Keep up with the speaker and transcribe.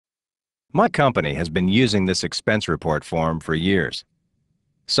My company has been using this expense report form for years.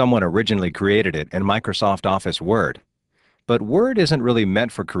 Someone originally created it in Microsoft Office Word, but Word isn't really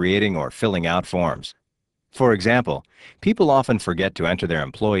meant for creating or filling out forms. For example, people often forget to enter their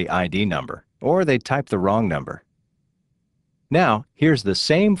employee ID number, or they type the wrong number. Now, here's the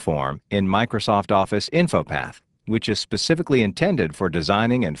same form in Microsoft Office InfoPath, which is specifically intended for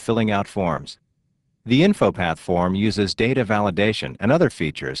designing and filling out forms. The InfoPath form uses data validation and other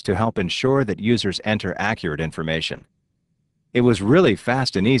features to help ensure that users enter accurate information. It was really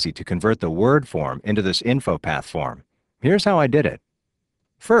fast and easy to convert the Word form into this InfoPath form. Here's how I did it.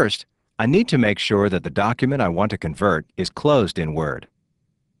 First, I need to make sure that the document I want to convert is closed in Word.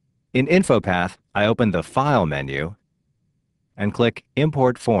 In InfoPath, I open the File menu and click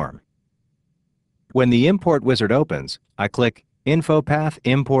Import Form. When the Import wizard opens, I click InfoPath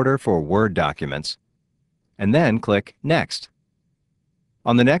Importer for Word documents, and then click Next.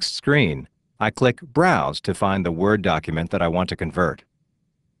 On the next screen, I click Browse to find the Word document that I want to convert.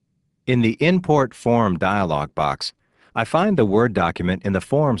 In the Import Form dialog box, I find the Word document in the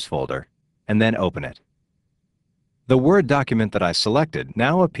Forms folder and then open it. The Word document that I selected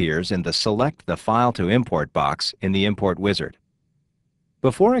now appears in the Select the File to Import box in the Import wizard.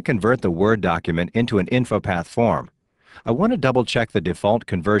 Before I convert the Word document into an InfoPath form, I want to double-check the default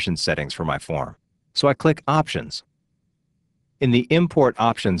conversion settings for my form, so I click Options. In the Import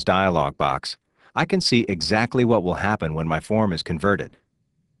Options dialog box, I can see exactly what will happen when my form is converted.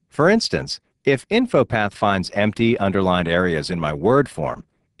 For instance, if InfoPath finds empty underlined areas in my Word form,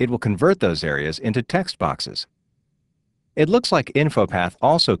 it will convert those areas into text boxes. It looks like InfoPath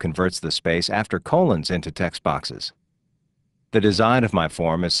also converts the space after colons into text boxes. The design of my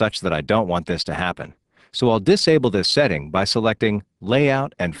form is such that I don't want this to happen, so I'll disable this setting by selecting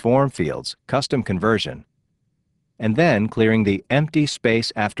Layout and Form Fields Custom Conversion, and then clearing the Empty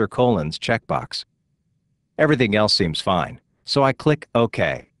Space After Colons checkbox. Everything else seems fine, so I click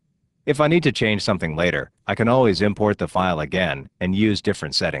OK. If I need to change something later, I can always import the file again and use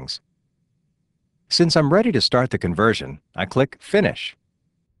different settings. Since I'm ready to start the conversion, I click Finish.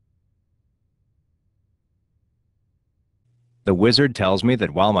 The wizard tells me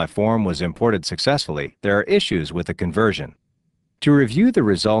that while my form was imported successfully, there are issues with the conversion. To review the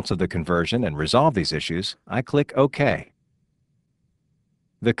results of the conversion and resolve these issues, I click OK.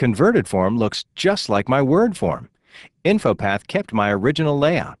 The converted form looks just like my Word form. InfoPath kept my original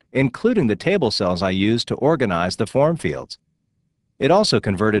layout, including the table cells I used to organize the form fields. It also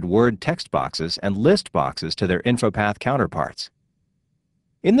converted Word text boxes and list boxes to their InfoPath counterparts.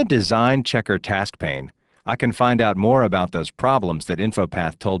 In the Design Checker task pane, I can find out more about those problems that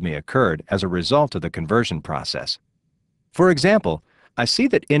InfoPath told me occurred as a result of the conversion process. For example, I see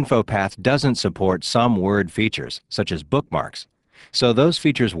that InfoPath doesn't support some Word features, such as bookmarks, so those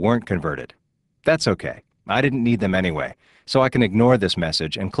features weren't converted. That's okay. I didn't need them anyway, so I can ignore this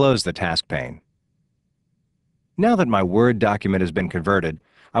message and close the task pane. Now that my Word document has been converted,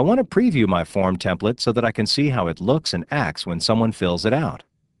 I want to preview my form template so that I can see how it looks and acts when someone fills it out.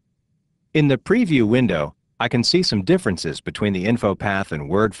 In the Preview window, I can see some differences between the InfoPath and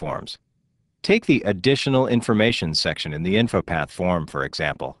Word forms. Take the Additional Information section in the InfoPath form, for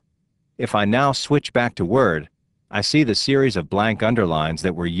example. If I now switch back to Word, I see the series of blank underlines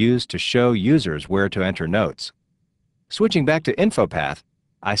that were used to show users where to enter notes. Switching back to InfoPath,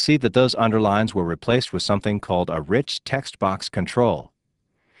 I see that those underlines were replaced with something called a Rich Text Box Control.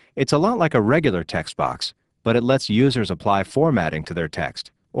 It's a lot like a regular text box, but it lets users apply formatting to their text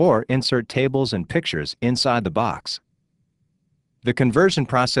or insert tables and pictures inside the box. The conversion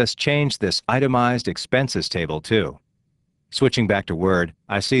process changed this itemized expenses table too. Switching back to Word,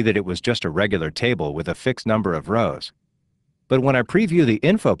 I see that it was just a regular table with a fixed number of rows. But when I preview the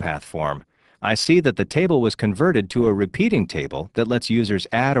InfoPath form, I see that the table was converted to a repeating table that lets users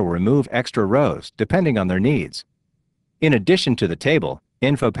add or remove extra rows depending on their needs. In addition to the table,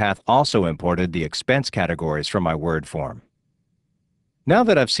 InfoPath also imported the expense categories from my Word form. Now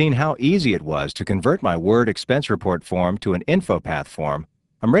that I've seen how easy it was to convert my Word expense report form to an InfoPath form,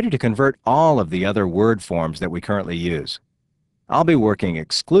 I'm ready to convert all of the other Word forms that we currently use. I'll be working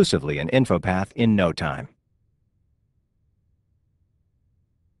exclusively in InfoPath in no time.